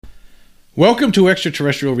Welcome to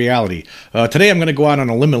Extraterrestrial Reality. Today I'm going to go out on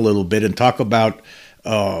a limb a little bit and talk about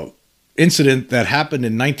incident that happened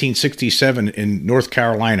in 1967 in North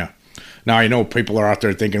Carolina. Now, I know people are out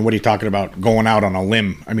there thinking, what are you talking about going out on a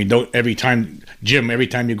limb? I mean, every time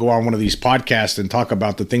you go on one of these podcasts and talk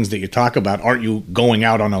about the things that you talk about, aren't you going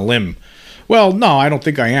out on a limb? Well, no, I don't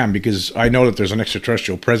think I am, because I know that there's an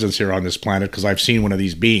extraterrestrial presence here on this planet, because I've seen one of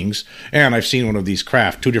these beings, and I've seen one of these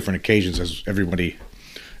craft, two different occasions, as everybody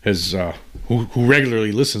has, who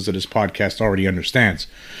regularly listens to this podcast already understands.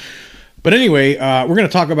 But anyway, we're going to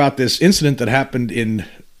talk about this incident that happened in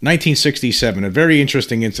 1967, a very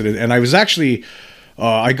interesting incident. And I was actually,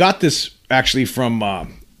 I got this actually from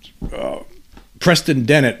Preston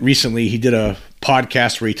Dennett recently. He did a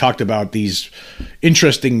podcast where he talked about these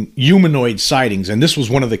interesting humanoid sightings. And this was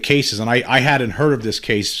one of the cases. And I hadn't heard of this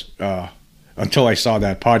case until I saw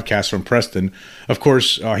that podcast from Preston. Of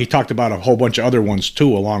course, he talked about a whole bunch of other ones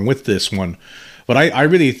too, along with this one. But I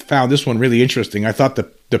really found this one really interesting. I thought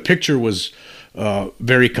the picture was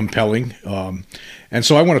very compelling. And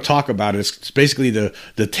so I want to talk about it. It's basically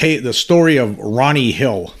the story of Ronnie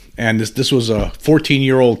Hill. And this was a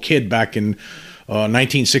 14-year-old kid back in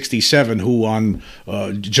 1967 who on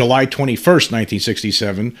July 21st,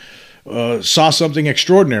 1967, saw something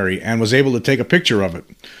extraordinary and was able to take a picture of it.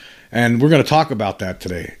 And we're going to talk about that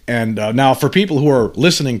today. And now, for people who are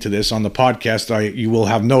listening to this on the podcast, you will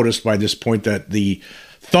have noticed by this point that the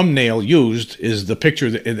thumbnail used is the picture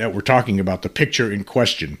that we're talking about, the picture in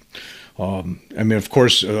question. I mean, of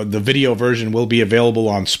course, the video version will be available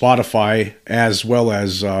on Spotify as well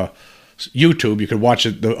as YouTube. You could watch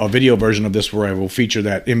a video version of this where I will feature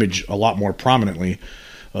that image a lot more prominently.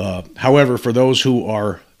 However, for those who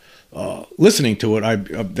are listening to it,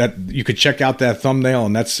 that you could check out that thumbnail,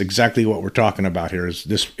 and that's exactly what we're talking about here, is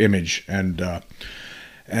this image. And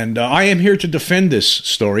I am here to defend this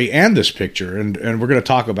story and this picture, and we're going to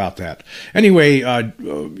talk about that. Anyway,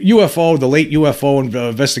 UFO, the late UFO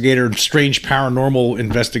investigator, strange paranormal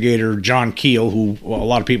investigator John Keel, who a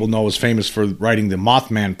lot of people know is famous for writing the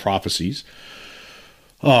Mothman prophecies.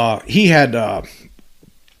 He had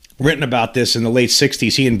written about this in the late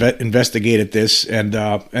 60s. He investigated this, and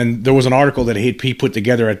there was an article that he put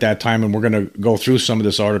together at that time, and we're going to go through some of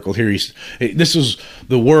this article here. This is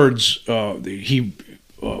the words he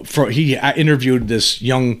interviewed this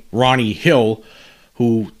young Ronnie Hill,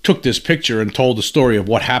 who took this picture and told the story of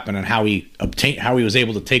what happened and how he was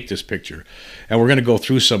able to take this picture. And we're going to go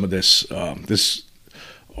through some of this.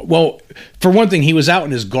 Well, for one thing, he was out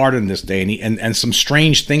in his garden this day, and some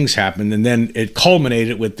strange things happened, and then it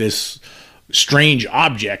culminated with this strange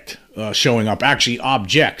object showing up. Actually,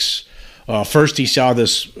 objects. First, he saw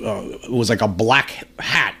this. It was like a black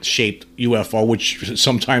hat-shaped UFO, which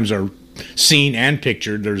sometimes are seen and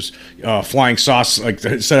pictured. There's flying saucer, like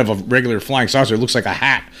instead of a regular flying saucer, it looks like a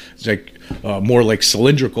hat. It's like more like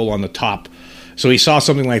cylindrical on the top. So he saw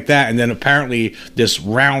something like that, and then apparently this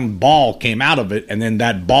round ball came out of it, and then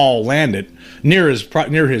that ball landed near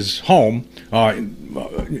his home on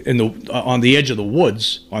the edge of the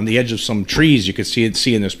woods, on the edge of some trees. You could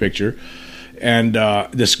see in this picture, and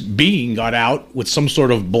this being got out with some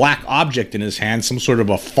sort of black object in his hand, some sort of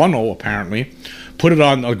a funnel apparently, put it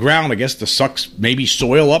on the ground, I guess, to suck maybe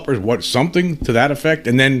soil up or something to that effect,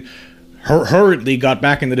 and then hurriedly got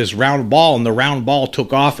back into this round ball, and the round ball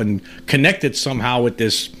took off and connected somehow with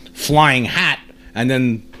this flying hat, and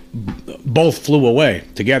then both flew away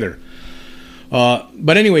together.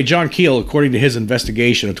 But anyway, John Keel, according to his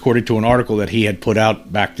investigation, according to an article that he had put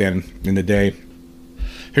out back then in the day,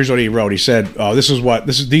 here's what he wrote. He said,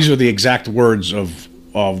 these are the exact words of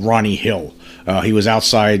Ronnie Hill. He was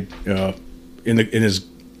outside in his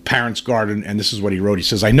parents' garden, and this is what he wrote. He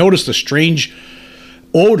says, "I noticed a strange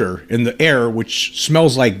odor in the air which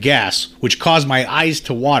smells like gas, which caused my eyes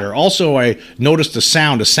to water. Also, I noticed a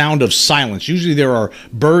sound of silence. Usually there are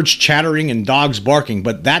birds chattering and dogs barking,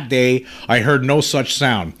 but that day I heard no such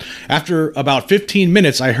sound. After about 15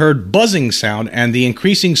 minutes, I heard buzzing sound and the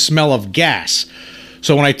increasing smell of gas.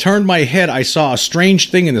 So when I turned my head, I saw a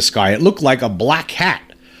strange thing in the sky. It looked like a black hat.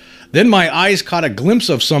 Then my eyes caught a glimpse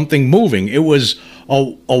of something moving. It was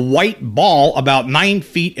a white ball about 9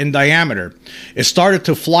 feet in diameter. It started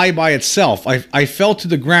to fly by itself. I fell to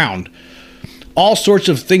the ground. All sorts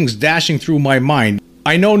of things dashing through my mind.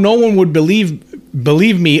 I know no one would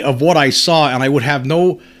believe me of what I saw, and I would have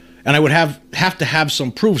to have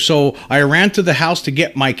some proof. So I ran to the house to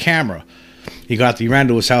get my camera." He ran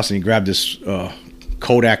to his house and he grabbed this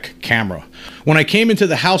Kodak camera. "When I came into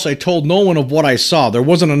the house, I told no one of what I saw. There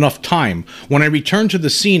wasn't enough time. When I returned to the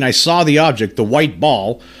scene, I saw the object, the white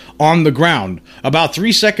ball, on the ground. About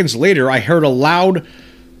 3 seconds later, I heard a loud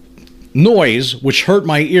noise which hurt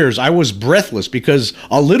my ears. I was breathless because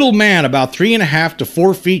a little man about 3.5 to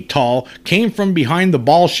 4 feet tall came from behind the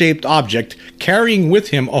ball-shaped object, carrying with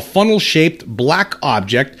him a funnel-shaped black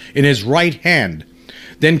object in his right hand.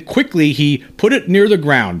 Then quickly he put it near the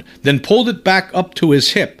ground, then pulled it back up to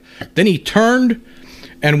his hip. Then he turned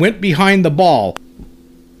and went behind the ball.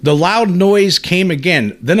 The loud noise came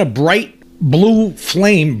again. Then a bright blue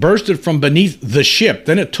flame bursted from beneath the ship.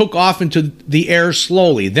 Then it took off into the air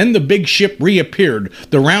slowly. Then the big ship reappeared.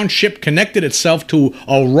 The round ship connected itself to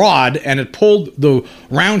a rod, and it pulled the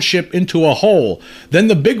round ship into a hole. Then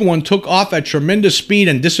the big one took off at tremendous speed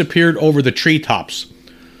and disappeared over the treetops.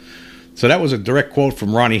 So that was a direct quote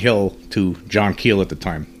from Ronnie Hill to John Keel at the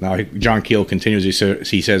time. Now, John Keel continues,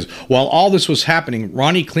 he says, while all this was happening,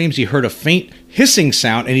 Ronnie claims he heard a faint hissing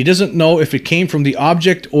sound, and he doesn't know if it came from the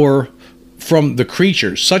object or from the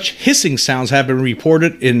creature. Such hissing sounds have been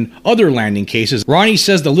reported in other landing cases. Ronnie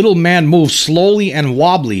says the little man moved slowly and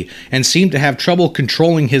wobbly and seemed to have trouble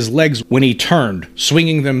controlling his legs when he turned,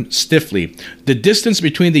 swinging them stiffly. The distance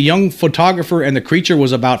between the young photographer and the creature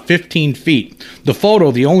was about 15 feet. The photo,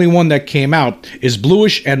 the only one that came out, is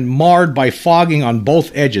bluish and marred by fogging on both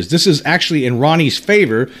edges. This is actually in Ronnie's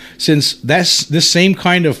favor, since this same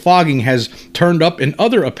kind of fogging has turned up in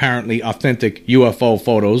other apparently authentic UFO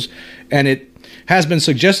photos, and it has been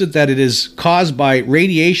suggested that it is caused by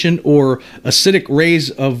radiation or acidic rays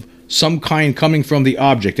of some kind coming from the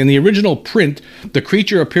object. In the original print, the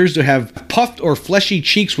creature appears to have puffed or fleshy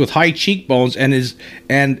cheeks with high cheekbones, and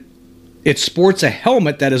it sports a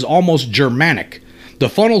helmet that is almost Germanic. The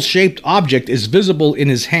funnel-shaped object is visible in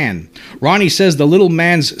his hand. Ronnie says the little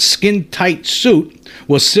man's skin-tight suit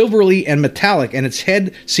was silvery and metallic, and its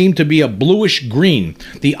head seemed to be a bluish green.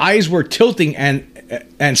 The eyes were tilting and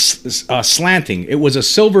slanting. It was a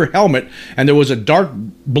silver helmet, and there was a dark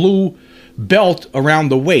blue belt around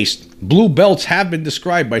the waist. Blue belts have been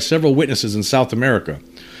described by several witnesses in South America.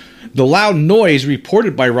 The loud noise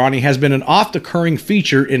reported by Ronnie has been an oft-occurring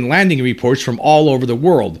feature in landing reports from all over the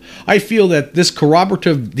world. I feel that this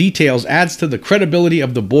corroborative details adds to the credibility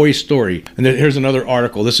of the boy's story. And then here's another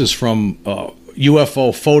article. This is from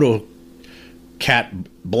UFO Photo Cat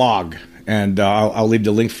blog. And I'll leave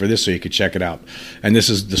the link for this so you can check it out. And this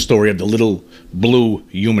is the story of the little blue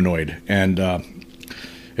humanoid. And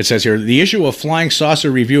it says here, the issue of Flying Saucer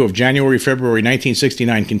Review of January-February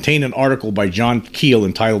 1969 contained an article by John Keel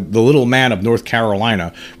entitled The Little Man of North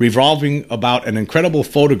Carolina, revolving about an incredible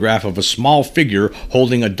photograph of a small figure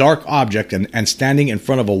holding a dark object and standing in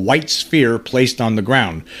front of a white sphere placed on the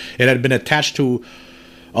ground. It had been attached to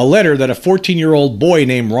a letter that a 14-year-old boy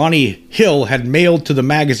named Ronnie Hill had mailed to the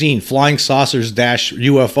magazine Flying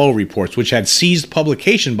Saucers-UFO Reports, which had ceased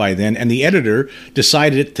publication by then, and the editor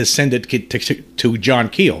decided to send it to John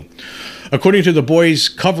Keel. According to the boy's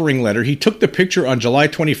covering letter, he took the picture on July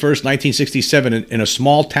 21st, 1967 in a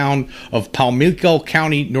small town of Pamlico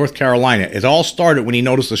County, North Carolina. It all started when he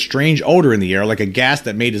noticed a strange odor in the air, like a gas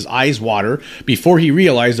that made his eyes water, before he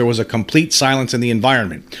realized there was a complete silence in the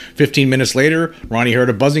environment. 15 minutes later, Ronnie heard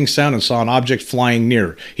a buzzing sound and saw an object flying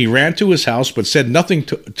near. He ran to his house, but said nothing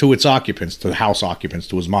to its occupants, to the house occupants,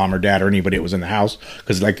 to his mom or dad or anybody that was in the house,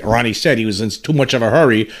 because like Ronnie said, he was in too much of a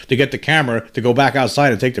hurry to get the camera to go back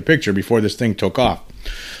outside and take the picture before this thing took off.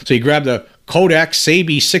 So he grabbed a Kodak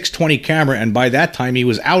Sabi 620 camera, and by that time he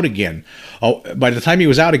was out again. By the time he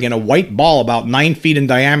was out again, a white ball about 9 feet in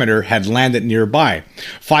diameter had landed nearby.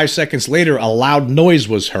 5 seconds later, a loud noise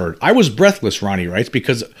was heard. I was breathless, Ronnie writes,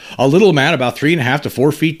 because a little man about 3.5 to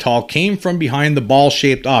 4 feet tall came from behind the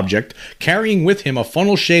ball-shaped object, carrying with him a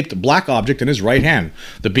funnel-shaped black object in his right hand.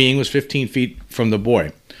 The being was 15 feet from the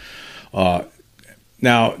boy.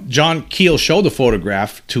 Now, John Keel showed the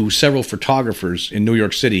photograph to several photographers in New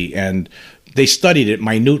York City, and they studied it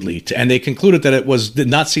minutely, and they concluded that did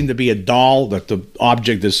not seem to be a doll, that the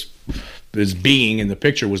object, this being in the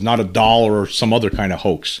picture, was not a doll or some other kind of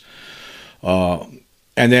hoax. And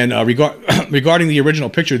then regarding the original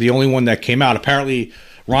picture, the only one that came out, apparently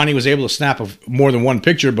Ronnie was able to snap more than one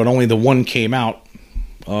picture, but only the one came out.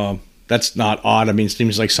 That's not odd. I mean, it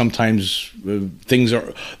seems like sometimes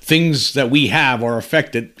things that we have are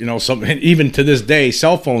affected. You know, even to this day,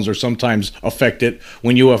 cell phones are sometimes affected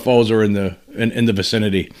when UFOs are in the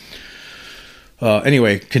vicinity.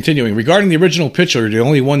 Anyway, continuing. Regarding the original picture, the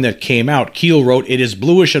only one that came out, Keel wrote, "It is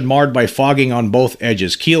bluish and marred by fogging on both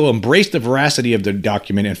edges." Keel embraced the veracity of the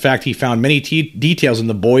document. In fact, he found many details in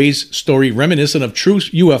the boy's story reminiscent of true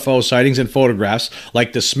UFO sightings and photographs,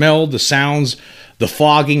 like the smell, the sounds, the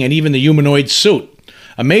fogging, and even the humanoid suit.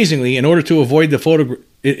 Amazingly, in order to avoid the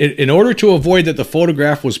In order to avoid that the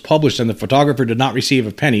photograph was published and the photographer did not receive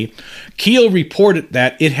a penny, Keel reported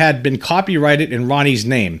that it had been copyrighted in Ronnie's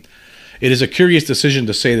name. It is a curious decision,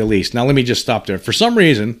 to say the least. Now, let me just stop there. For some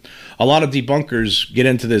reason, a lot of debunkers get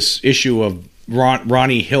into this issue of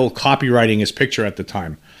Ronnie Hill copywriting his picture at the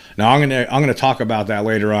time. Now, I'm gonna talk about that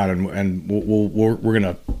later on, and we're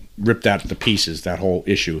gonna rip that to pieces, that whole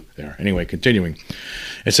issue there. Anyway, continuing.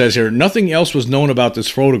 It says here, nothing else was known about this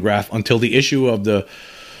photograph until the issue of the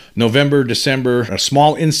November-December. A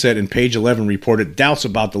small inset in page 11 reported doubts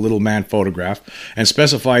about the little man photograph and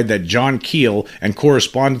specified that John Keel and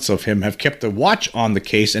correspondents of him have kept a watch on the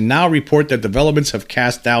case and now report that developments have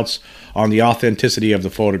cast doubts on the authenticity of the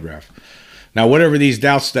photograph. Now, whatever these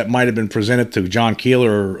doubts that might have been presented to John Keel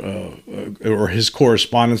or his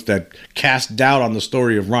correspondents that cast doubt on the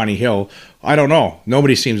story of Ronnie Hill, I don't know.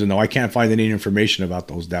 Nobody seems to know. I can't find any information about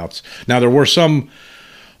those doubts. Now, there were some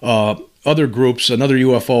other groups, another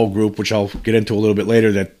UFO group, which I'll get into a little bit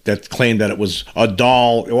later, that claimed that it was a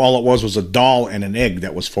doll. All it was a doll and an egg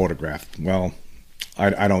that was photographed. Well,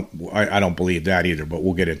 I don't believe that either, but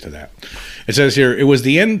we'll get into that. It says here, it was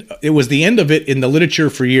the end of it in the literature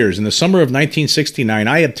for years. In the summer of 1969,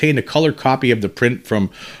 I obtained a color copy of the print from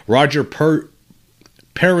Roger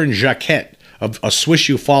Perrin-Jacquet, a Swiss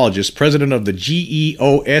ufologist, president of the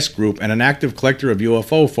GEOS group, and an active collector of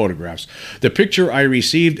UFO photographs. The picture I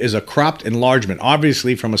received is a cropped enlargement,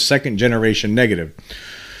 obviously from a second-generation negative.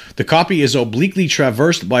 The copy is obliquely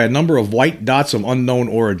traversed by a number of white dots of unknown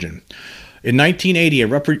origin. In 1980, a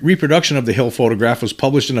reproduction of the Hill photograph was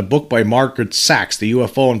published in a book by Margaret Sachs, the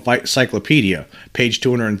UFO Encyclopedia, page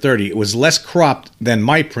 230. It was less cropped than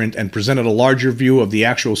my print and presented a larger view of the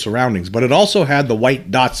actual surroundings, but it also had the white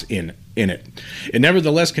dots in it. It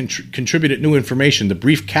nevertheless contributed new information. The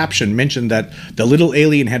brief caption mentioned that the little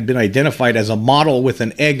alien had been identified as a model with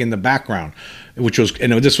an egg in the background,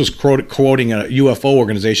 this was quoting a UFO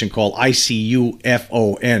organization called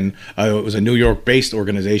ICUFON. It was a New York-based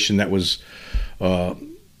organization that was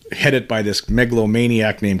headed by this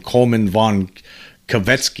megalomaniac named Coleman von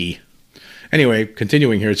Kavetsky. Anyway,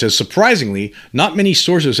 continuing here, it says, surprisingly, not many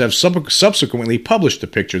sources have subsequently published the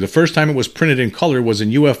picture. The first time it was printed in color was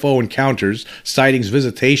in UFO Encounters, Sightings,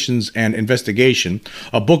 Visitations, and Investigation,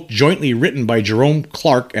 a book jointly written by Jerome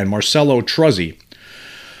Clark and Marcello Truzzi.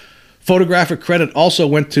 Photographic credit also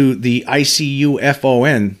went to the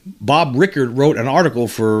ICUFON. Bob Rickard wrote an article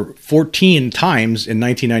for 14 Times in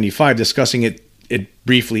 1995 discussing it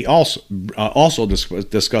briefly.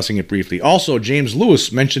 Discussing it briefly. Also, James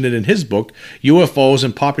Lewis mentioned it in his book UFOs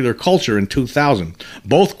and Popular Culture in 2000.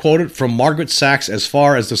 Both quoted from Margaret Sachs as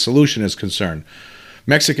far as the solution is concerned.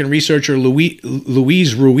 Mexican researcher Luis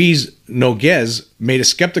Ruiz Noguez made a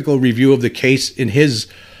skeptical review of the case in his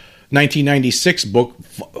 1996 book,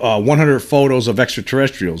 100 Photos of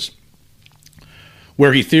Extraterrestrials,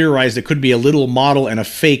 where he theorized it could be a little model and a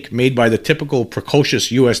fake made by the typical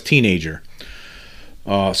precocious U.S. teenager.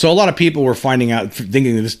 So a lot of people were thinking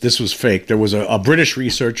this was fake. There was a British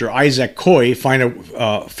researcher, Isaac Coy, found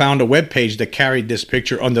a webpage that carried this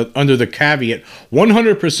picture under the caveat,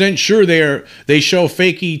 100% sure they show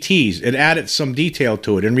fake ETs. It added some detail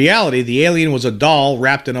to it. In reality, the alien was a doll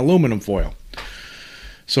wrapped in aluminum foil.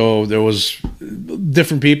 So there was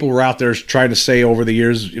different people were out there trying to say over the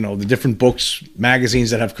years, the different books,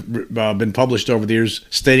 magazines that have been published over the years,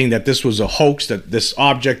 stating that this was a hoax, that this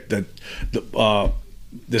object, that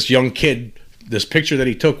this young kid, this picture that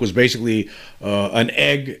he took was basically an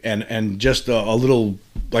egg and just a little,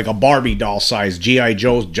 like a Barbie doll size G.I.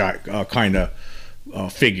 Joe kind of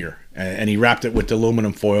figure. And he wrapped it with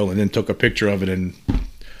aluminum foil and then took a picture of it and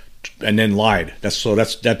then lied. That's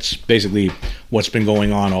basically what's been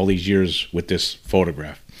going on all these years with this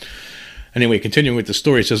photograph. Anyway, continuing with the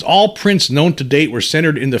story, it says, all prints known to date were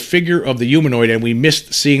centered in the figure of the humanoid, and we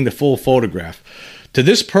missed seeing the full photograph. To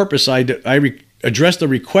this purpose, I addressed a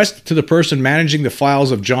request to the person managing the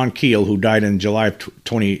files of John Keel, who died in July of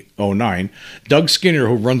 2009, Doug Skinner,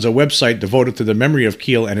 who runs a website devoted to the memory of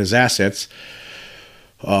Keel and his assets.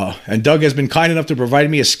 And Doug has been kind enough to provide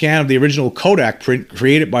me a scan of the original Kodak print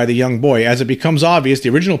created by the young boy. As it becomes obvious, the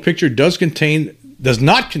original picture does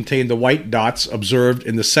not contain the white dots observed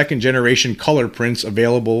in the second-generation color prints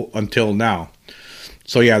available until now.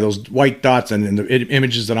 So yeah, those white dots and the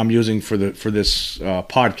images that I'm using for this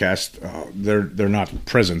podcast, they're not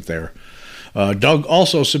present there. Doug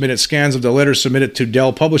also submitted scans of the letters submitted to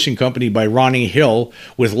Dell Publishing Company by Ronnie Hill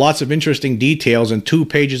with lots of interesting details and 2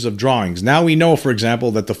 pages of drawings. Now we know, for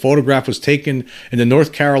example, that the photograph was taken in the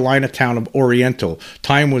North Carolina town of Oriental.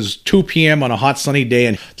 Time was 2 p.m. on a hot sunny day,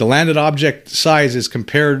 and the landed object size is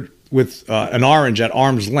compared an orange at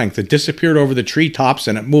arm's length. It disappeared over the treetops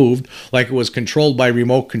and it moved like it was controlled by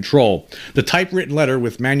remote control. The typewritten letter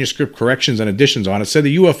with manuscript corrections and additions on it said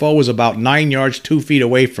the UFO was about 9 yards, 2 feet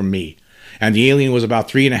away from me, and the alien was about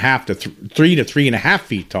 3 to 3.5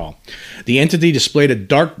 feet tall. The entity displayed a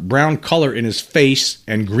dark brown color in his face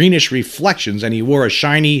and greenish reflections, and he wore a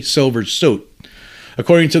shiny silver suit.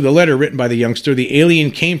 According to the letter written by the youngster, the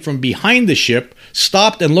alien came from behind the ship,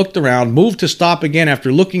 stopped and looked around, moved to stop again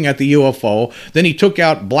after looking at the UFO. Then he took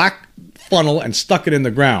out black funnel and stuck it in the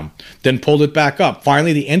ground, then pulled it back up.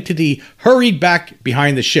 Finally, the entity hurried back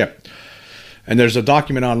behind the ship. And there's a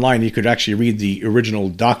document online. You could actually read the original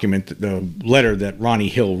document, the letter that Ronnie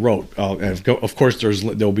Hill wrote. Of course,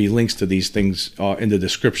 there'll be links to these things in the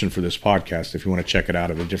description for this podcast if you want to check it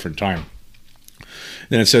out at a different time.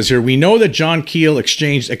 Then it says here, we know that John Keel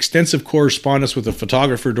exchanged extensive correspondence with a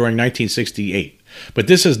photographer during 1968, but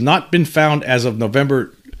this has not been found as of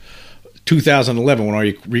November 2011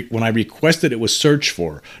 when I requested it was searched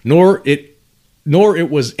for, nor it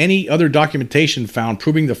was any other documentation found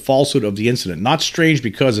proving the falsehood of the incident. Not strange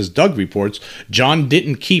because, as Doug reports, John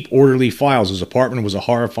didn't keep orderly files. His apartment was a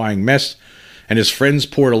horrifying mess, and his friends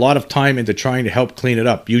poured a lot of time into trying to help clean it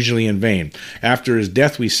up, usually in vain. After his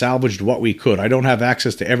death, we salvaged what we could. I don't have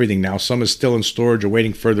access to everything now. Some is still in storage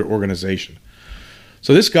awaiting further organization.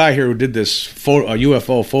 So this guy here who did this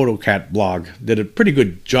UFO PhotoCat blog did a pretty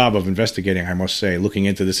good job of investigating, I must say, looking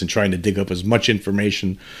into this and trying to dig up as much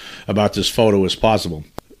information about this photo as possible.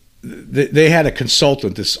 They had a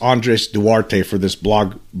consultant, this Andres Duarte, for this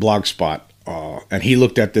blog spot. And he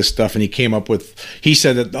looked at this stuff and he came up with. He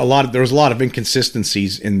said that there was a lot of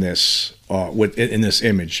inconsistencies in this in this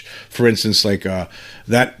image. For instance, like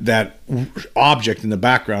that object in the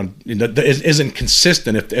background isn't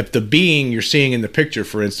consistent. If the being you're seeing in the picture,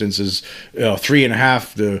 for instance, is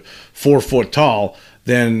 3.5 to 4 foot tall,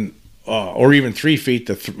 then or even 3 feet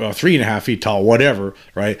to 3.5 feet tall, whatever,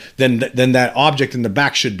 right? Then that object in the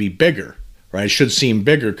back should be bigger. Right, it should seem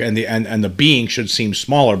bigger, and the being should seem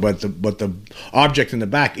smaller, but the object in the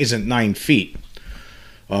back isn't 9 feet.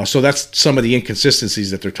 So that's some of the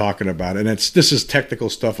inconsistencies that they're talking about, and this is technical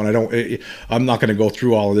stuff, and I'm not going to go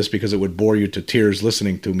through all of this because it would bore you to tears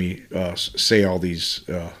listening to me say all these.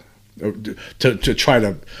 To try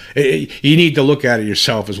to, you need to look at it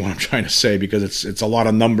yourself, is what I'm trying to say, because it's a lot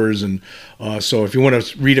of numbers, and so if you want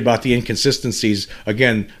to read about the inconsistencies,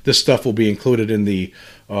 again, this stuff will be included in the.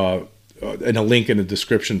 And a link in the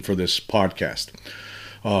description for this podcast.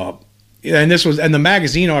 And the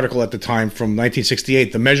magazine article at the time from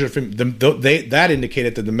 1968, that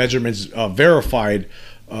indicated that the measurements verified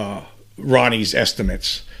Ronnie's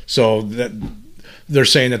estimates. So that they're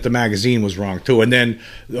saying that the magazine was wrong too. And then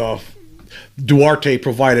Duarte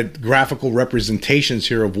provided graphical representations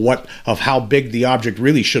here of how big the object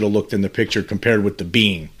really should have looked in the picture compared with the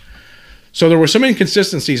being. So there were some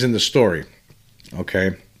inconsistencies in the story.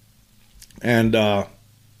 Okay. And I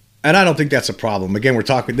don't think that's a problem. Again, we're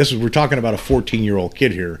talking about a 14-year-old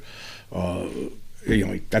kid here.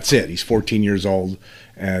 That's it. He's 14 years old,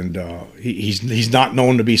 and he's not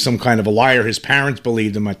known to be some kind of a liar. His parents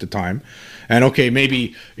believed him at the time. And okay,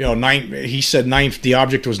 maybe he said the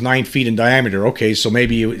object was 9 feet in diameter. Okay, so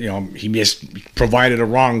maybe he provided a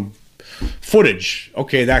wrong footage.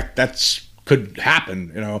 Okay, that's could happen.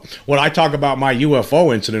 When I talk about my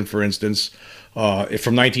UFO incident, for instance.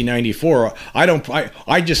 From 1994,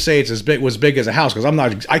 I just say it's was big as a house,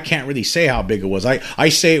 because I can't really say how big it was. I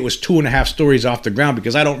say it was 2.5 stories off the ground,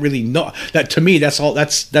 because I don't really know. That to me, that's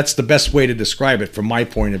the best way to describe it from my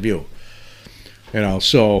point of view.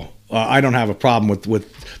 So I don't have a problem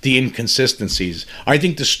with the inconsistencies. I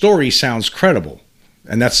think the story sounds credible,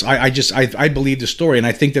 and that's I believe the story, and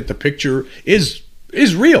I think that the picture is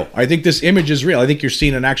real. I think this image is real. I think you're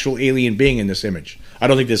seeing an actual alien being in this image. I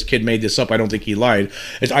don't think this kid made this up. I don't think he lied.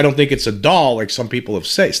 I don't think it's a doll like some people have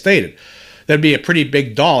stated. That'd be a pretty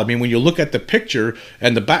big doll. I mean, when you look at the picture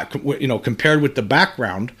and the back, compared with the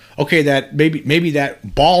background, okay, that maybe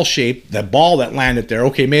that ball shape, that ball that landed there,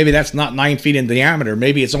 okay, maybe that's not 9 feet in diameter.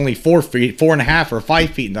 Maybe it's only 4 feet, 4.5 or 5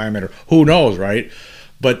 feet in diameter. Who knows, right?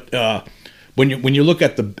 But when you look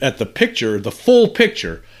at the picture, the full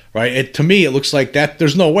picture, right? To me, it looks like that.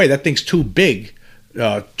 There's no way that thing's too big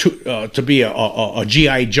to be a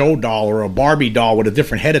G.I. Joe doll or a Barbie doll with a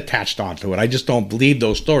different head attached onto it. I just don't believe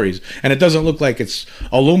those stories. And it doesn't look like it's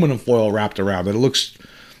aluminum foil wrapped around it. It looks,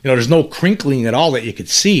 there's no crinkling at all that you could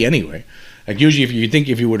see anyway. Like usually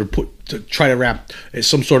if you were to try to wrap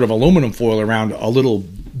some sort of aluminum foil around a little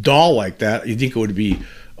doll like that, you think it would be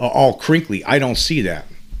all crinkly. I don't see that.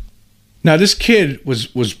 Now, this kid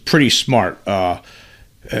was pretty smart.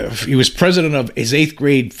 he was president of his eighth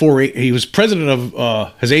grade He was president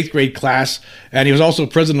of his eighth grade class, and he was also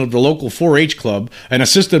president of the local 4-H club, and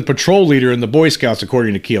assistant patrol leader in the Boy Scouts,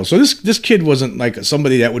 according to Keel. So this kid wasn't like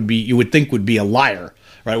somebody that you would think would be a liar,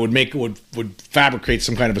 right? Would fabricate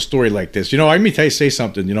some kind of a story like this. Let me say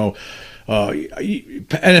something. And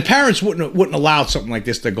the parents wouldn't allow something like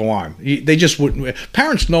this to go on. They just wouldn't.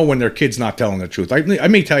 Parents know when their kid's not telling the truth. I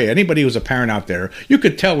may tell you, anybody who's a parent out there, you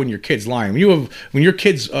could tell when your kid's lying. When your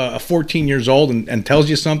kid's 14 years old and tells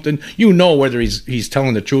you something, you know whether he's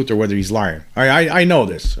telling the truth or whether he's lying. I know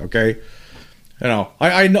this. Okay.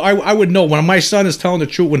 I would know when my son is telling the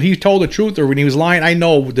truth, when he told the truth or when he was lying. I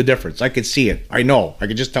know the difference. I could see it. I know. I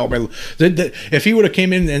could just tell if he would have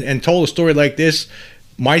came in and told a story like this,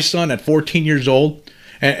 my son at 14 years old,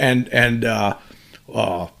 and I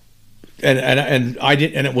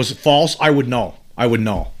did, and it was false, I would know.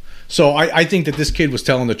 So I think that this kid was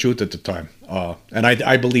telling the truth at the time, and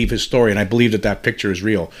I believe his story, and I believe that picture is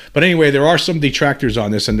real. But anyway, there are some detractors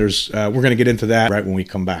on this, and we're going to get into that right when we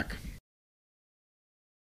come back.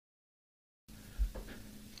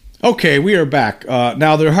 Okay, we are back.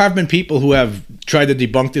 Now, there have been people who have tried to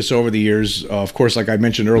debunk this over the years. Of course, like I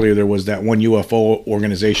mentioned earlier, there was that one UFO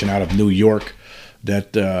organization out of New York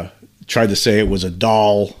that tried to say it was a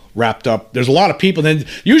doll wrapped up. There's a lot of people. Then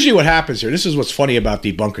usually what happens here, this is what's funny about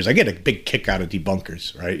debunkers. I get a big kick out of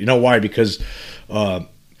debunkers, right? You know why? Because one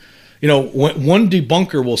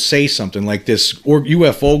debunker will say something like this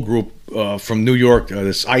UFO group from New York,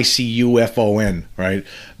 this ICUFON, right?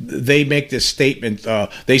 They make this statement.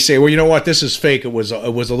 They say, well, you know what? This is fake. It was a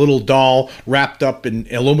little doll wrapped up in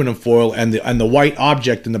aluminum foil, and the white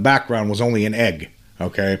object in the background was only an egg.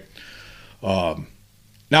 Okay.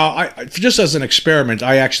 Now, just as an experiment,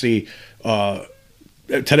 I actually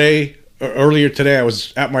earlier today, I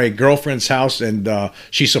was at my girlfriend's house, and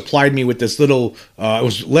she supplied me with this little. It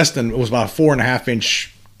was about a 4.5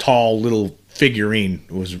 inch tall little figurine.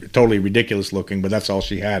 It was totally ridiculous looking, but that's all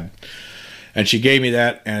she had. And she gave me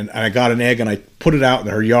that, and I got an egg, and I put it out in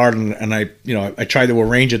her yard, and I tried to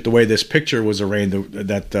arrange it the way this picture was arranged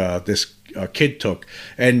that this kid took,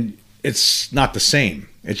 and it's not the same.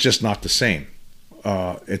 It's just not the same.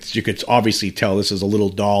 You could obviously tell this is a little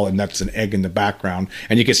doll, and that's an egg in the background,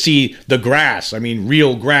 and you can see the grass. I mean,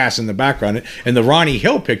 real grass in the background. And the Ronnie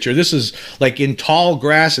Hill picture, this is like in tall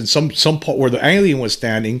grass, and some part where the alien was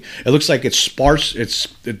standing, it looks like it's sparse.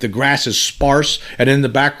 The grass is sparse, and in the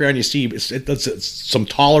background you see it's some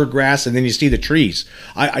taller grass, and then you see the trees.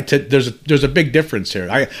 There's a big difference here.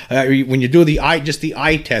 When you do the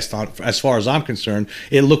eye test on, as far as I'm concerned,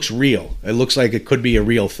 it looks real. It looks like it could be a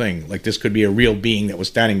real thing. Like this could be a real being that was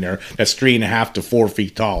standing there that's 3.5 to 4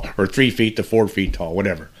 feet tall, or 3 feet to 4 feet tall,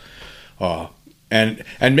 whatever. And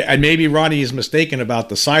maybe Ronnie is mistaken about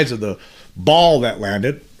the size of the ball that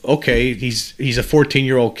landed. Okay, he's a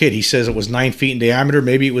 14-year-old kid. He says it was 9 feet in diameter.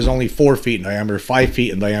 Maybe it was only 4 feet in diameter, 5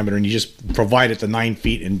 feet in diameter, and you just provided the 9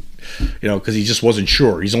 feet, and because he just wasn't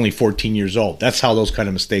sure. He's only 14 years old. That's how those kind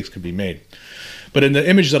of mistakes could be made. But in the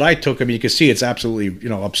image that I took, I mean, you can see it's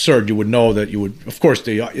absolutely, absurd. You would know that of course,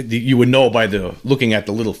 you would know by looking at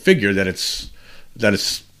the little figure that it's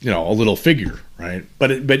a little figure, right?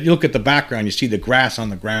 But you look at the background, you see the grass on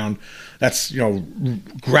the ground. That's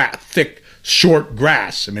thick, short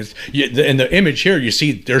grass. I mean, in the image here, you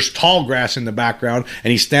see there's tall grass in the background,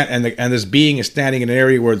 and and this being is standing in an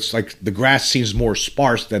area where it's like the grass seems more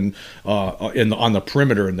sparse than on the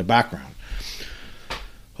perimeter in the background.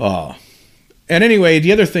 And anyway,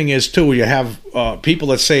 the other thing is too, you have people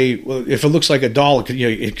that say, well, if it looks like a doll,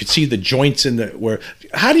 it could see the joints in where.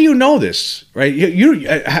 How do you know this, right? You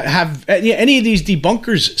have any of these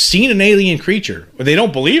debunkers seen an alien creature? Well, they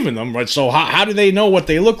don't believe in them, right? So how do they know what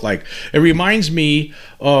they look like? It reminds me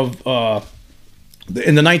of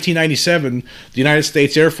in the 1997, the United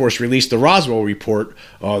States Air Force released the Roswell report,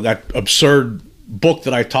 that absurd book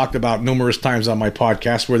that I talked about numerous times on my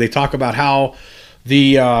podcast, where they talk about how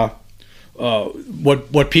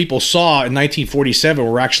what people saw in 1947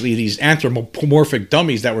 were actually these anthropomorphic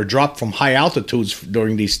dummies that were dropped from high altitudes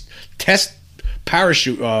during these tests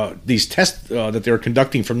that they were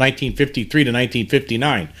conducting from 1953 to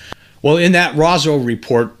 1959. Well, in that Roswell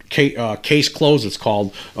report, case closed, it's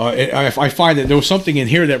called. I find that there was something in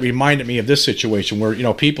here that reminded me of this situation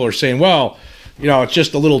where people are saying, well, it's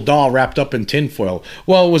just a little doll wrapped up in tinfoil.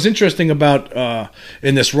 Well, what was interesting about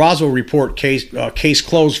in this Roswell report case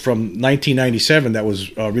closed from 1997 that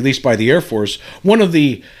was released by the Air Force, one of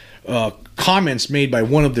the comments made by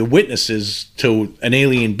one of the witnesses to an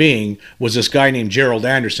alien being was this guy named Gerald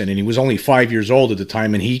Anderson, and he was only 5 years old at the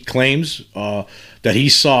time, and he claims that he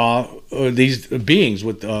saw these beings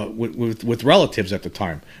with relatives at the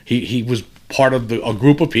time. He was part of a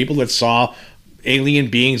group of people that saw alien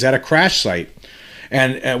beings at a crash site.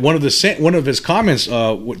 And one of his comments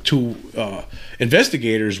to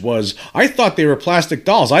investigators was, "I thought they were plastic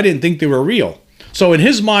dolls. I didn't think they were real." So in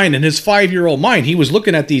his mind, in his 5-year-old mind, he was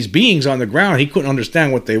looking at these beings on the ground. He couldn't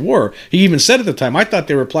understand what they were. He even said at the time, "I thought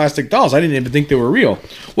they were plastic dolls. I didn't even think they were real."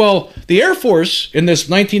 Well, the Air Force in this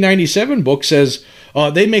 1997 book says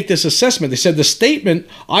they make this assessment. They said the statement,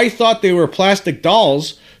 "I thought they were plastic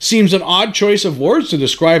dolls," seems an odd choice of words to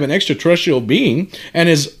describe an extraterrestrial being and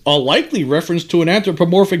is a likely reference to an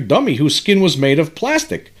anthropomorphic dummy whose skin was made of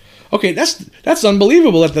plastic. Okay, that's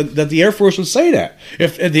unbelievable that the Air Force would say that.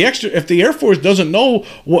 If the Air Force doesn't know,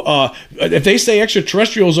 if they say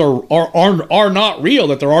extraterrestrials are not real,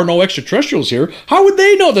 that there are no extraterrestrials here, how would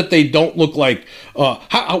they know that they don't look like?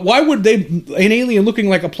 Why would an alien looking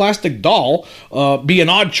like a plastic doll be an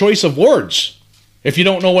odd choice of words if you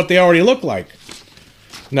don't know what they already look like?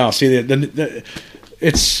 No, see, the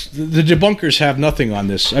debunkers have nothing on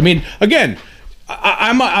this. I mean, again.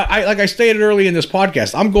 I like I stated early in this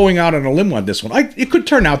podcast, I'm going out on a limb on this one. It could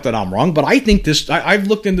turn out that I'm wrong, but I think I've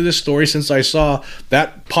looked into this story since I saw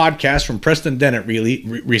that podcast from Preston Dennett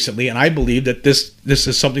recently, and I believe that this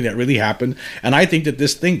is something that really happened, and I think that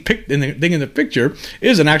this thing in the picture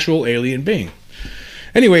is an actual alien being.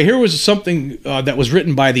 Anyway, here was something that was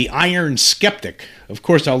written by the Iron Skeptic. Of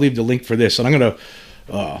course, I'll leave the link for this, and I'm going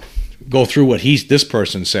to go through what this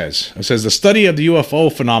person says. It says, the study of the UFO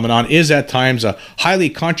phenomenon is at times a highly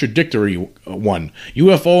contradictory one.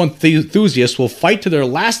 UFO enthusiasts will fight to their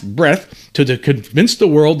last breath to convince the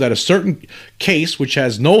world that a certain case which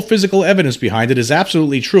has no physical evidence behind it is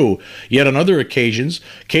absolutely true. Yet on other occasions,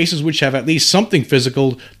 cases which have at least something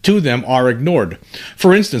physical to them are ignored.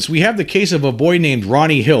 For instance, we have the case of a boy named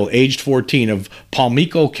Ronnie Hill, aged 14, of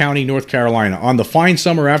Palmico County, North Carolina. On the fine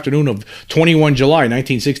summer afternoon of 21 July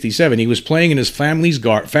 1967, he was playing in his family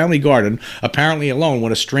garden, apparently alone,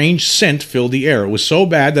 when a strange scent filled the air. It was so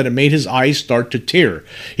bad that it made his eyes start to tear.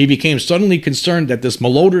 He became suddenly concerned that this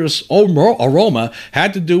malodorous aroma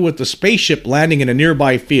had to do with the spaceship landing in a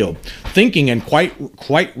nearby field, thinking, and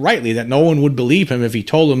quite rightly, that no one would believe him if he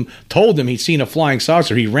told them he'd seen a flying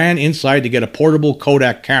saucer. He ran inside to get a portable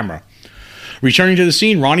Kodak camera. Returning to the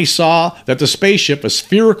scene, Ronnie saw that the spaceship, a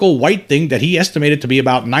spherical white thing that he estimated to be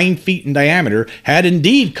about 9 feet in diameter, had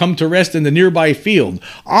indeed come to rest in the nearby field.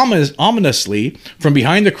 Ominously, from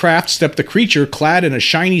behind the craft stepped a creature clad in a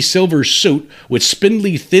shiny silver suit with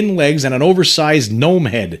spindly thin legs and an oversized gnome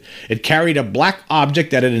head. It carried a black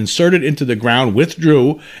object that it inserted into the ground,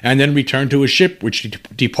 withdrew, and then returned to a ship which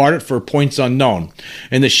departed for points unknown.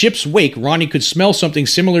 In the ship's wake, Ronnie could smell something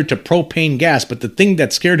similar to propane gas, but the thing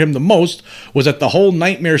that scared him the most was that the whole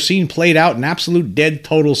nightmare scene played out in absolute dead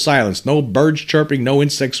total silence. No birds chirping, no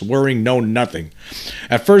insects whirring, no nothing.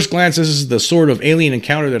 At first glance, this is the sort of alien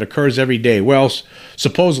encounter that occurs every day. Well,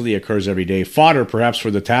 supposedly occurs every day. Fodder, perhaps,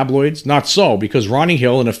 for the tabloids? Not so, because Ronnie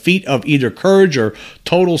Hill, in a feat of either courage or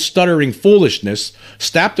total stuttering foolishness,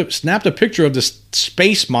 snapped a picture of the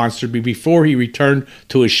space monster before he returned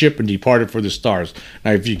to his ship and departed for the stars.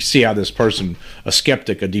 Now, if you see how this person, a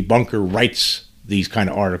skeptic, a debunker, writes these kind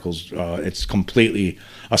of articles, it's completely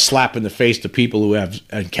a slap in the face to people who have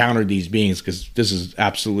encountered these beings, because this is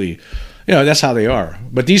absolutely, that's how they are.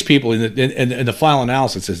 But these people in the final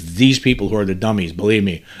analysis, it's these people who are the dummies. Believe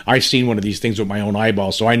me, I've seen one of these things with my own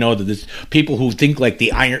eyeballs, so I know that this people who think like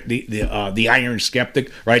the iron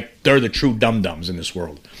skeptic, right? They're the true dum-dums in this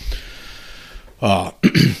world.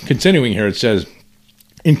 Continuing here, it says,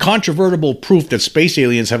 incontrovertible proof that space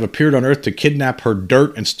aliens have appeared on Earth to kidnap her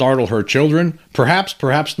dirt and startle her children? Perhaps,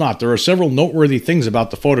 perhaps not. There are several noteworthy things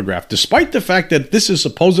about the photograph. Despite the fact that this is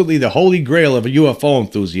supposedly the holy grail of UFO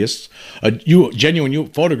enthusiasts, a genuine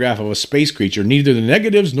photograph of a space creature, neither the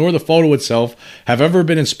negatives nor the photo itself have ever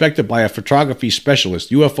been inspected by a photography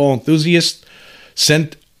specialist. UFO enthusiasts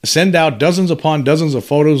send out dozens upon dozens of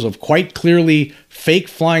photos of quite clearly fake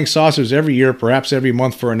flying saucers every year, perhaps every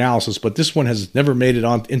month, for analysis, but this one has never made it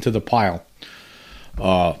into the pile.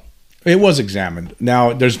 It was examined.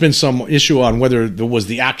 Now, there's been some issue on whether there was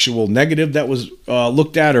the actual negative that was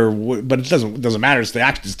looked at, but it doesn't matter. It's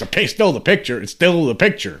still the picture. It's still the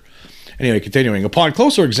picture. Anyway, continuing. Upon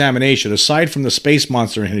closer examination, aside from the space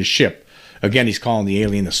monster and his ship, again, he's calling the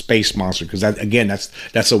alien a space monster, because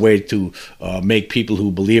that's a way to make people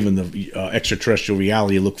who believe in the extraterrestrial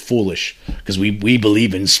reality look foolish, because we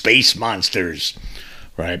believe in space monsters,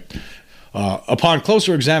 right? Upon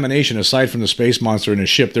closer examination, aside from the space monster and his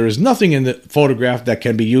ship, there is nothing in the photograph that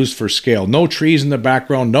can be used for scale. No trees in the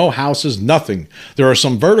background, no houses, nothing. There are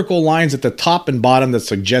some vertical lines at the top and bottom that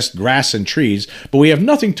suggest grass and trees, but we have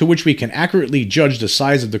nothing to which we can accurately judge the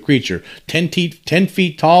size of the creature. 10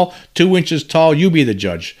 feet tall, 2 inches tall, you be the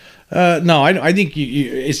judge. No, I think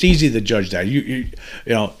it's easy to judge that.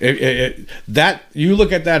 That you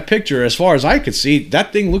look at that picture, as far as I could see,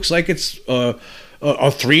 that thing looks like it's a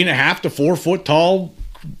 3.5 to 4 foot tall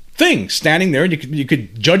thing standing there, and you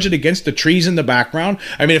could judge it against the trees in the background.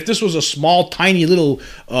 I mean, if this was a small, tiny little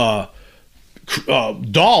doll,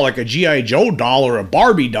 like a G.I. Joe doll or a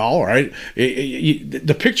Barbie doll, right?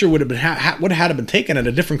 The picture would have been taken at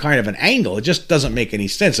a different kind of an angle. It just doesn't make any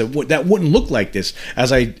sense. That wouldn't look like this,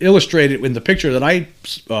 as I illustrated in the picture that I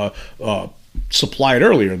supplied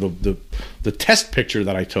earlier, the test picture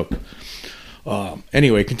that I took.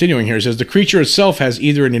 Anyway, continuing here, it says the creature itself has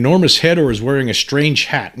either an enormous head or is wearing a strange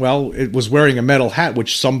hat. Well, it was wearing a metal hat,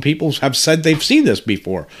 which some people have said they've seen this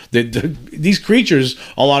before. These creatures,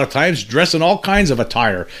 a lot of times, dress in all kinds of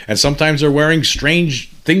attire, and sometimes they're wearing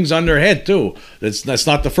strange things on their head too. That's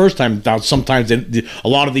not the first time. Now, sometimes a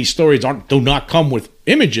lot of these stories do not come with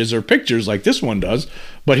images or pictures like this one does.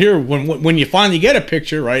 But here, when you finally get a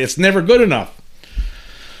picture, right, it's never good enough.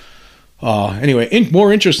 Anyway,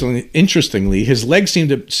 more interestingly, his legs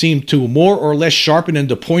seem to more or less sharpen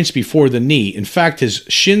into points before the knee. In fact, his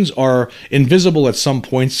shins are invisible at some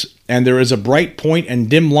points, and there is a bright point and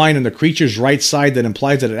dim line on the creature's right side that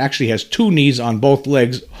implies that it actually has 2 knees on both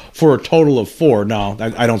legs for a total of 4. No,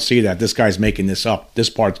 I don't see that. This guy's making this up.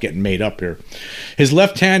 This part's getting made up here. His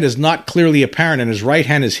left hand is not clearly apparent, and his right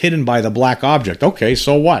hand is hidden by the black object. Okay,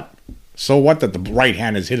 so what? So what that the right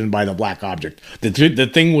hand is hidden by the black object?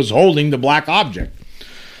 The thing was holding the black object,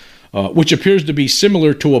 which appears to be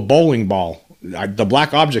similar to a bowling ball. The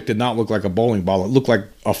black object did not look like a bowling ball. It looked like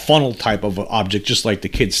a funnel type of object, just like the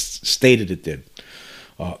kids stated it did.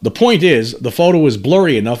 The point is, the photo is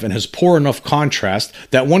blurry enough and has poor enough contrast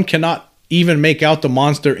that one cannot even make out the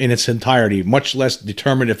monster in its entirety, much less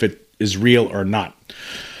determine if it is real or not.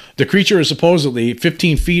 The creature is supposedly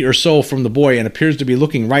 15 feet or so from the boy and appears to be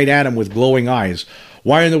looking right at him with glowing eyes.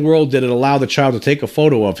 Why in the world did it allow the child to take a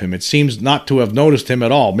photo of him? It seems not to have noticed him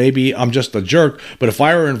at all. Maybe I'm just a jerk, but if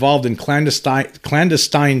I were involved in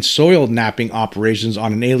clandestine soil napping operations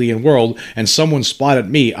on an alien world and someone spotted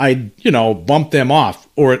me, I'd, bump them off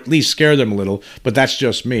or at least scare them a little, but that's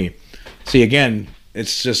just me. See, again,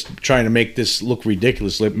 it's just trying to make this look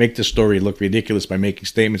ridiculous, make this story look ridiculous by making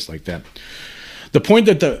statements like that. The point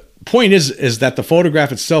is that the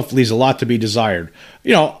photograph itself leaves a lot to be desired.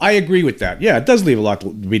 I agree with that. Yeah, it does leave a lot to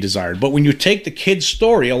be desired. But when you take the kid's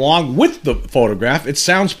story along with the photograph, it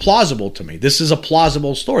sounds plausible to me. This is a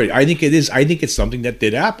plausible story. I think it is. I think it's something that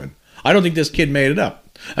did happen. I don't think this kid made it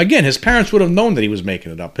up. Again, his parents would have known that he was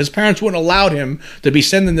making it up. His parents wouldn't have allowed him to be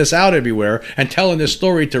sending this out everywhere and telling this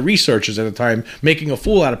story to researchers at the time, making a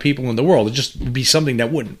fool out of people in the world. It just would be something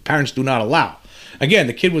that parents do not allow. Again,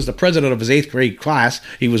 the kid was the president of his 8th grade class.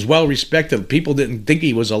 He was well respected. People didn't think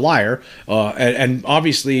he was a liar. And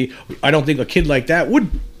obviously, I don't think a kid like that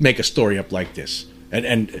would make a story up like this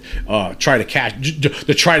and try to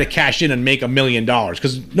cash in and make $1 million,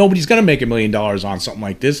 because nobody's going to make $1 million on something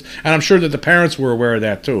like this. And I'm sure that the parents were aware of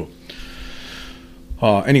that too.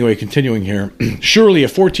 Anyway, continuing here. Surely a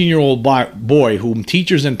 14-year-old boy whom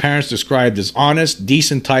teachers and parents described as honest,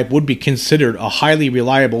 decent type would be considered a highly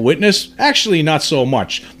reliable witness? Actually, not so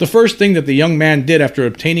much. The first thing that the young man did after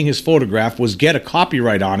obtaining his photograph was get a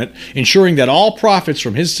copyright on it, ensuring that all profits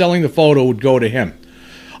from his selling the photo would go to him.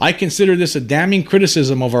 I consider this a damning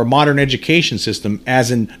criticism of our modern education system, as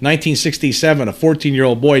in 1967 a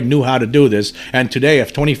 14-year-old boy knew how to do this, and today a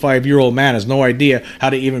 25-year-old man has no idea how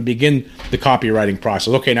to even begin the copywriting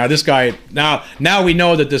process. Okay, now this guy, now we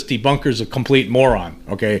know that this debunker is a complete moron.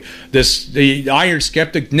 Okay, the iron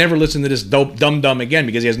skeptic, never listen to this dumb again,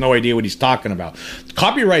 because he has no idea what he's talking about. The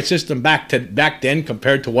copyright system back then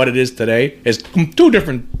compared to what it is today is two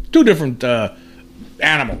different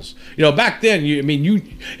animals. Back then,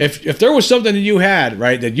 if there was something that you had,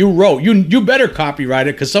 right, that you wrote, you better copyright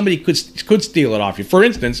it, because somebody could steal it off you. For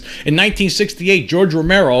instance, in 1968, George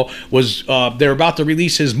Romero was they're about to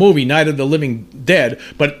release his movie Night of the Living Dead,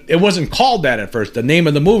 but it wasn't called that at first. The name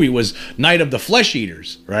of the movie was Night of the Flesh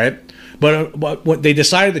Eaters, right? But what they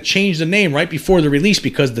decided to change the name right before the release,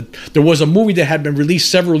 because there was a movie that had been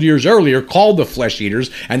released several years earlier called The Flesh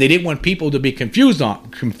Eaters, and they didn't want people to be confused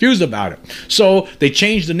about it. So they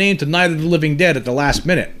changed the name to Night of the Living Dead at the last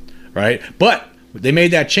minute, right? But They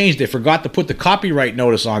made that change. They forgot to put the copyright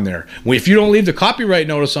notice on there. If you don't leave the copyright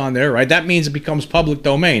notice on there, right, that means it becomes public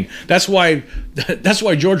domain. That's why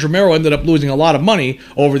George Romero ended up losing a lot of money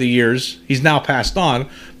over the years. He's now passed on,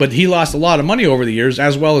 but he lost a lot of money over the years,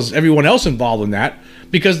 as well as everyone else involved in that,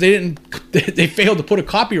 because they failed to put a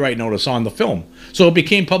copyright notice on the film. So it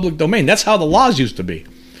became public domain. That's how the laws used to be.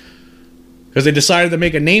 Because they decided to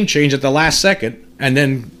make a name change at the last second, and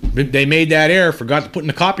then they made that error, forgot to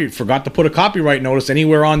put a copyright notice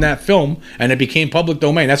anywhere on that film, and it became public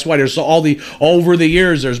domain. That's why there's over the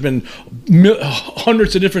years there's been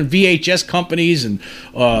hundreds of different VHS companies and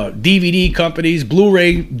DVD companies,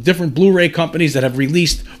 different Blu-ray companies that have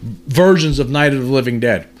released versions of Night of the Living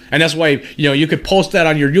Dead. And that's why, you could post that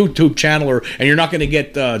on your YouTube channel, and you're not going to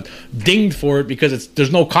get dinged for it because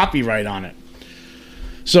there's no copyright on it.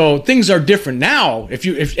 So things are different now.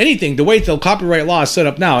 If anything, the way the copyright law is set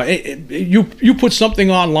up now, you put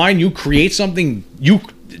something online, you create something,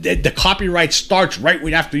 the copyright starts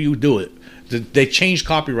right after you do it. They changed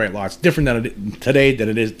copyright law. It's different today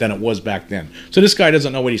than it was back then. So this guy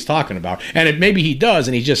doesn't know what he's talking about, and maybe he does,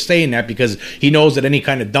 and he's just saying that because he knows that any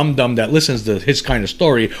kind of dum-dum that listens to his kind of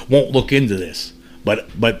story won't look into this. But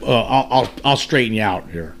I'll straighten you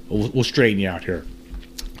out here. We'll straighten you out here.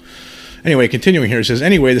 Anyway, continuing here, it says,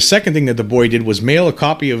 anyway, the second thing that the boy did was mail a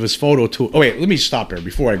copy of his photo to... Oh, wait, let me stop here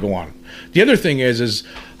before I go on. The other thing is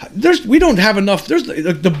we don't have enough...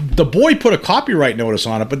 The boy put a copyright notice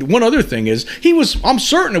on it, but one other thing is, I'm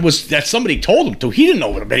certain it was that somebody told him to. He didn't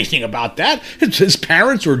know anything about that. His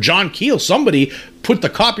parents or John Keel, somebody put the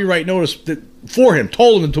copyright notice for him,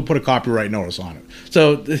 told him to put a copyright notice on it.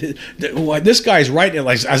 So this guy's writing it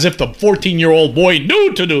like, as if the 14-year-old boy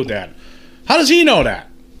knew to do that. How does he know that?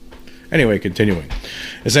 Anyway, continuing.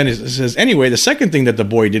 It says, anyway, the second thing that the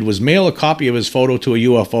boy did was mail a copy of his photo to a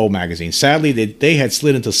UFO magazine. Sadly, they had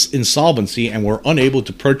slid into insolvency and were unable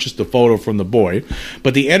to purchase the photo from the boy,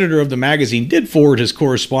 but the editor of the magazine did forward his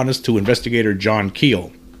correspondence to investigator John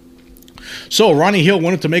Keel. So Ronnie Hill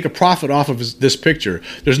wanted to make a profit off of this picture.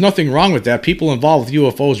 There's nothing wrong with that. People involved with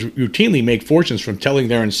UFOs routinely make fortunes from telling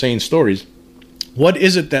their insane stories. What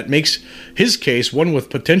is it that makes his case, one with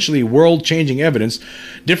potentially world-changing evidence,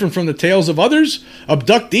 different from the tales of others?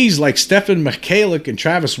 Abductees like Stephen Michalik and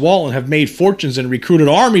Travis Walton have made fortunes and recruited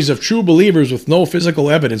armies of true believers with no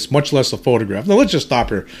physical evidence, much less a photograph. Now, let's just stop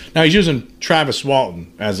here. Now, he's using Travis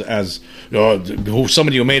Walton as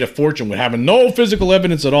somebody who made a fortune with having no physical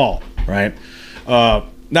evidence at all, right?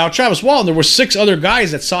 Now, Travis Walton, there were 6 other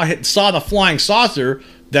guys that saw the flying saucer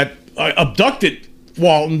that abducted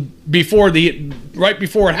Walton right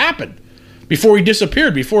before it happened, before he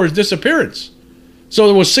disappeared, before his disappearance. So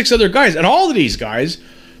there was 6 other guys, and all of these guys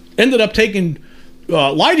ended up taking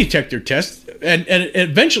lie detector tests, and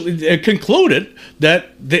eventually concluded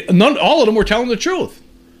that all of them were telling the truth.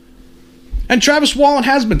 And Travis Walton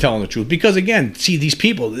has been telling the truth because, again, see, these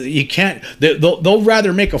people, you can't. They'll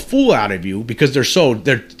rather make a fool out of you because they're so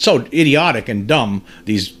idiotic and dumb.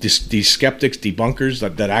 These skeptics, debunkers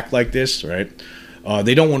that act like this, right?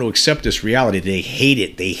 They don't want to accept this reality. They hate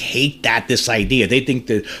it. They hate this idea. They think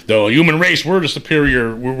that the human race, we're the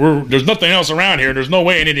superior. There's nothing else around here. There's no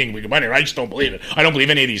way anything we can find it. I just don't believe it. I don't believe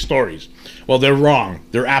any of these stories. Well, they're wrong.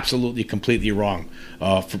 They're absolutely, completely wrong.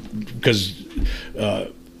 Because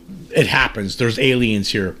it happens. There's aliens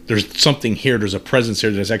here. There's something here. There's a presence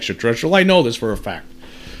here that's extraterrestrial. I know this for a fact,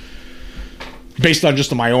 based on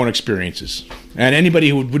just my own experiences. And anybody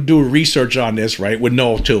who would do research on this, right, would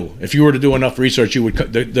know too. If you were to do enough research, you would.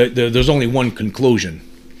 There's only one conclusion.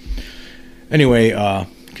 Anyway,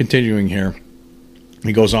 continuing here,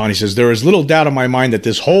 he goes on. He says, there is little doubt in my mind that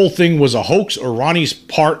this whole thing was a hoax or Ronnie's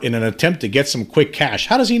part in an attempt to get some quick cash.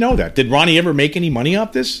 How does he know that? Did Ronnie ever make any money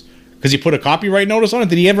off this? Because he put a copyright notice on it?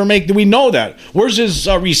 Do we know that? Where's his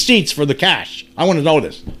receipts for the cash? I want to know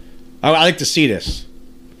this. I like to see this.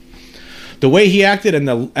 The way he acted and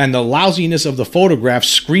the lousiness of the photograph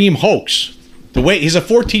scream hoax. The way he's a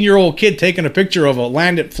 14-year-old kid taking a picture of a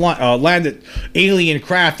landed alien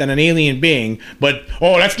craft and an alien being, but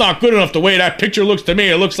that's not good enough. The way that picture looks to me,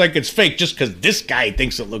 it looks like it's fake just because this guy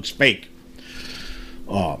thinks it looks fake.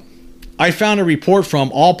 I found a report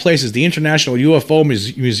from all places, the International UFO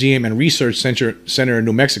Museum and Research Center in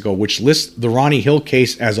New Mexico, which lists the Ronnie Hill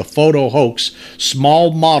case as a photo hoax,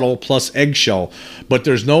 small model plus eggshell, but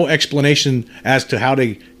there's no explanation as to how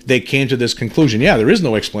they came to this conclusion. Yeah, there is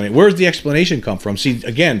no explanation. Where does the explanation come from? See,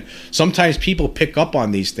 again, sometimes people pick up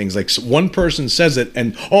on these things. Like one person says it,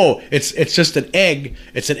 and it's just an egg.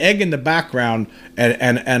 It's an egg in the background,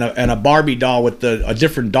 and a Barbie doll with a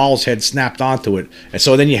different doll's head snapped onto it. And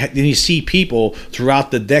so then you see people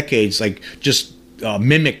throughout the decades, like just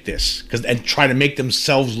mimic this and try to make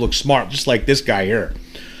themselves look smart, just like this guy here.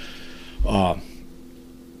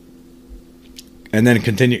 And then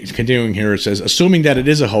continuing here, it says, assuming that it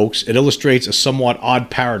is a hoax, it illustrates a somewhat odd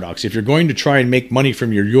paradox. If you're going to try and make money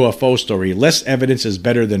from your UFO story, less evidence is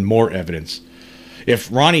better than more evidence.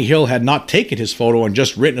 If Ronnie Hill had not taken his photo and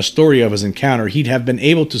just written a story of his encounter, he'd have been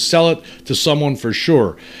able to sell it to someone for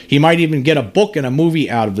sure. He might even get a book and a movie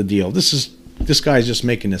out of the deal. This guy's just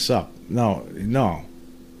making this up. No.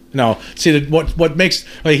 See, what makes,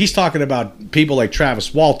 he's talking about people like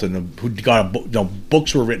Travis Walton, who got a book,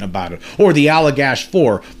 books were written about it, or the Allagash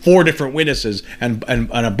four different witnesses, and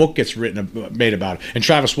a book gets made about it. In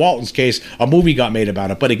Travis Walton's case, a movie got made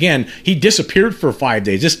about it. But again, he disappeared for 5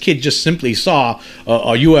 days. This kid just simply saw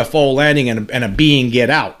a UFO landing and a being get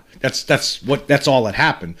out. That's all that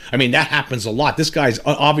happened. I mean, that happens a lot. This guy's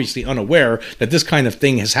obviously unaware that this kind of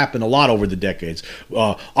thing has happened a lot over the decades.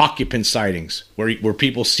 Occupant sightings, where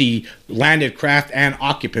people see landed craft and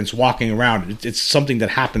occupants walking around. It's something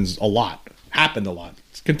that happens a lot. Happened a lot.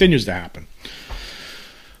 It continues to happen.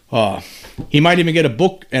 He might even get a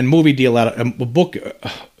book and movie deal out of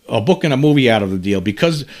a book and a movie out of the deal,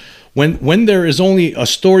 because when there is only a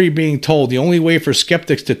story being told, the only way for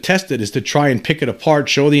skeptics to test it is to try and pick it apart,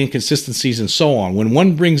 show the inconsistencies, and so on. When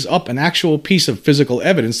one brings up an actual piece of physical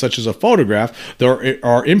evidence, such as a photograph, there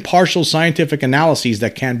are impartial scientific analyses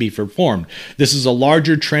that can be performed. This is a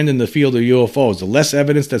larger trend in the field of UFOs. The less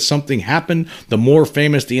evidence that something happened, the more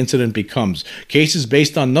famous the incident becomes. Cases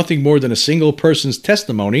based on nothing more than a single person's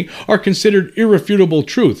testimony are considered irrefutable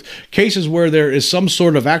truth. Cases where there is some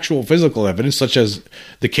sort of actual physical evidence, such as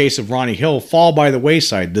the case of Ronnie Hill, fall by the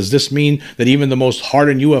wayside. Does this mean that even the most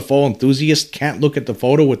hardened UFO enthusiast can't look at the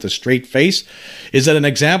photo with a straight face? Is that an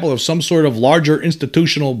example of some sort of larger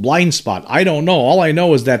institutional blind spot? I don't know. All I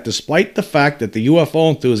know is that despite the fact that the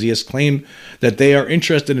UFO enthusiasts claim that they are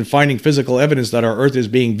interested in finding physical evidence that our Earth is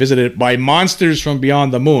being visited by monsters from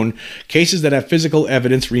beyond the moon, cases that have physical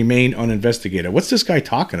evidence remain uninvestigated. What's this guy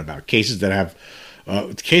talking about? Cases that have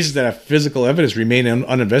physical evidence remain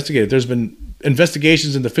uninvestigated. There's been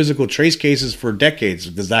investigations into physical trace cases for decades.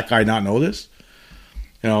 Does that guy not know this?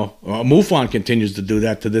 MUFON continues to do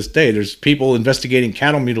that to this day. There's people investigating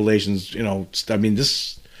cattle mutilations. I mean,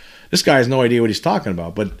 this guy has no idea what he's talking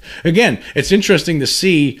about. But again, it's interesting to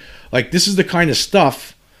see, like, this is the kind of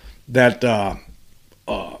stuff that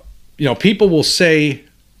people will say.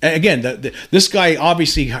 Again, this guy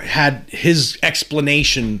obviously had his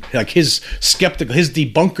explanation, like his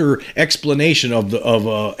debunker explanation of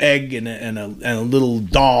a egg and a little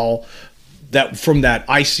doll that from that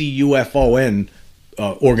ICUFON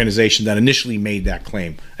organization that initially made that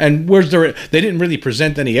claim. And they didn't really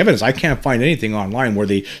present any evidence. I can't find anything online where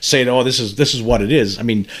they say, "Oh, this is what it is." I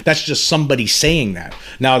mean, that's just somebody saying that.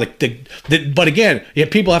 Now, but again,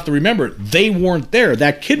 people have to remember, they weren't there.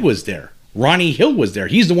 That kid was there. Ronnie Hill was there.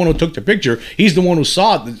 He's the one who took the picture. He's the one who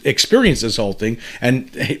experienced this whole thing.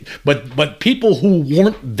 But people who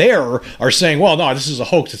weren't there are saying, "Well, no, this is a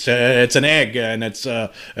hoax. It's an egg, and it's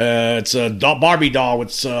a Barbie doll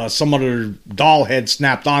with some other doll head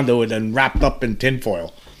snapped onto it and wrapped up in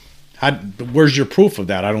tinfoil." Where's your proof of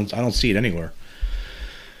that? I don't see it anywhere.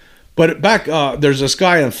 But back, there's this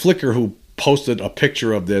guy on Flickr who posted a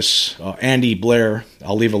picture of this, Andy Blair.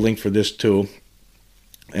 I'll leave a link for this too.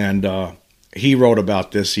 And he wrote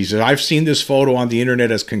about this. He said, "I've seen this photo on the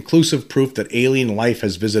internet as conclusive proof that alien life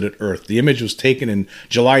has visited Earth. The image was taken in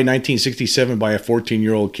July 1967 by a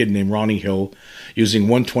 14-year-old kid named Ronnie Hill using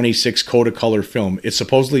 126 Kodacolor film. It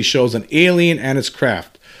supposedly shows an alien and its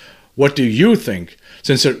craft. What do you think?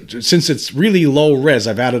 Since it's really low res,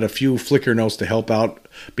 I've added a few Flickr notes to help out.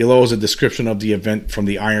 Below is a description of the event from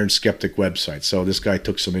the Iron Skeptic website." So this guy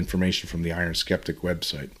took some information from the Iron Skeptic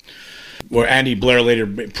website. Where Andy Blair later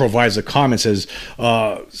provides a comment, saying,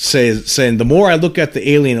 "The more I look at the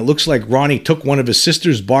alien, it looks like Ronnie took one of his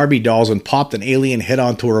sister's Barbie dolls and popped an alien head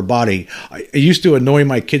onto her body. I used to annoy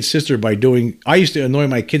my kid sister by doing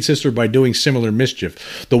similar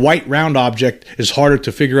mischief. The white round object is harder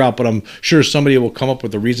to figure out, but I'm sure somebody will come up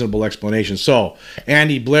with a reasonable explanation." So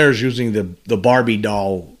Andy Blair's using the Barbie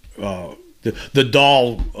doll. The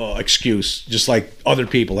doll excuse, just like other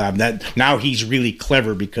people have. That now he's really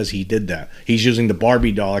clever because he did that. He's using the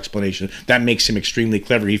Barbie doll explanation. That makes him extremely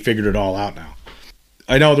clever. He figured it all out now.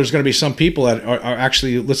 I know there's going to be some people that are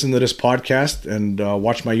actually listening to this podcast and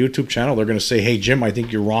watch my YouTube channel. They're going to say, "Hey, Jim, I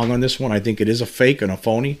think you're wrong on this one. I think it is a fake and a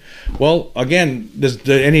phony." Well, again, does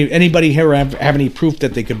anybody here have any proof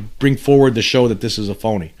that they could bring forward to show that this is a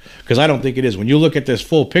phony? Because I don't think it is. When you look at this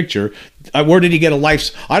full picture, where did he get a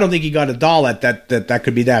life? I don't think he got a doll that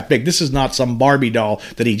could be that big. This is not some Barbie doll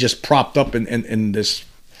that he just propped up in this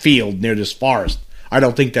field near this forest. I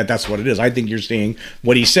don't think that's what it is. I think you're seeing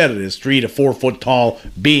what he said it is, 3 to 4 foot tall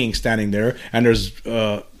being standing there, and there's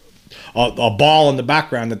a ball in the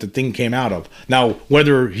background that the thing came out of. Now,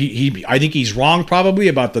 whether I think he's wrong probably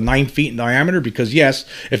about the 9 feet in diameter, because yes,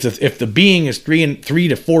 if the being is 3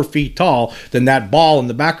 to 4 feet tall, then that ball in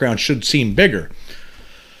the background should seem bigger,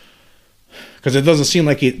 because it doesn't seem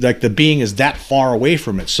like the being is that far away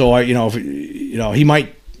from it. So he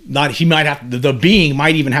might. The being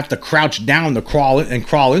might even have to crouch down to crawl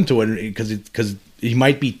into it, because he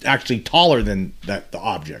might be actually taller than the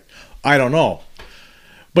object. I don't know,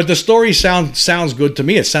 but the story sounds good to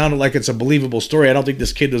me. It sounded like it's a believable story. I don't think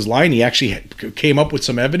this kid was lying. He actually came up with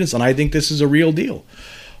some evidence, and I think this is a real deal.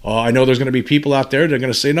 I know there's going to be people out there that are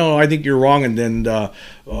going to say, "No, I think you're wrong," and then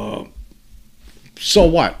so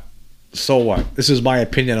what? So what? This is my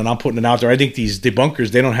opinion, and I'm putting it out there. I think these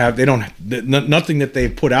debunkers, nothing that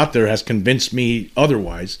they've put out there has convinced me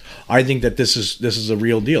otherwise. I think that this is a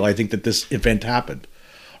real deal. I think that this event happened.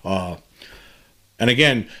 And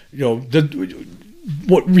again,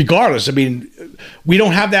 regardless, I mean, we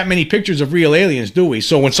don't have that many pictures of real aliens, do we?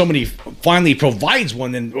 So when somebody finally provides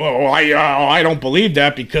one, then I don't believe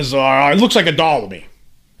that, because it looks like a doll to me.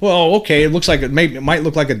 Well, okay, it might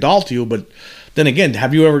look like a doll to you, but then again,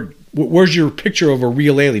 have you ever? Where's your picture of a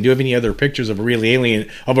real alien? Do you have any other pictures of a real alien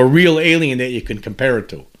that you can compare it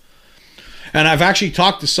to? And I've actually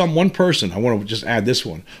talked to one person, I want to just add this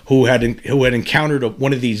one, who had encountered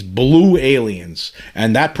one of these blue aliens,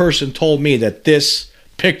 and that person told me that this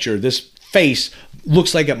picture, this face,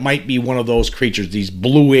 looks like it might be one of those creatures. These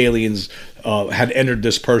blue aliens had entered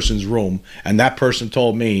this person's room, and that person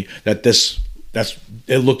told me that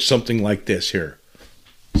it looks something like this here.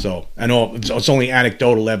 So I know it's only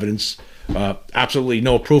anecdotal evidence, absolutely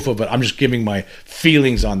no proof of it. I'm just giving my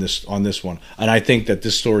feelings on this one, and I think that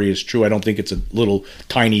this story is true. I don't think it's a little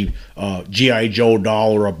tiny G.I. Joe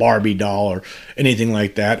doll or a Barbie doll or anything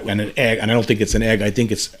like that, and an egg. And I don't think it's an egg. I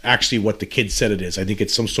think it's actually what the kid said it is. I think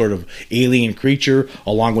it's some sort of alien creature,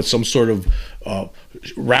 along with some sort of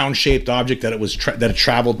round-shaped object that it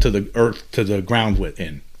traveled to the earth, to the ground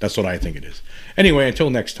within. That's what I think it is. Anyway, until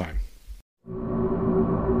next time.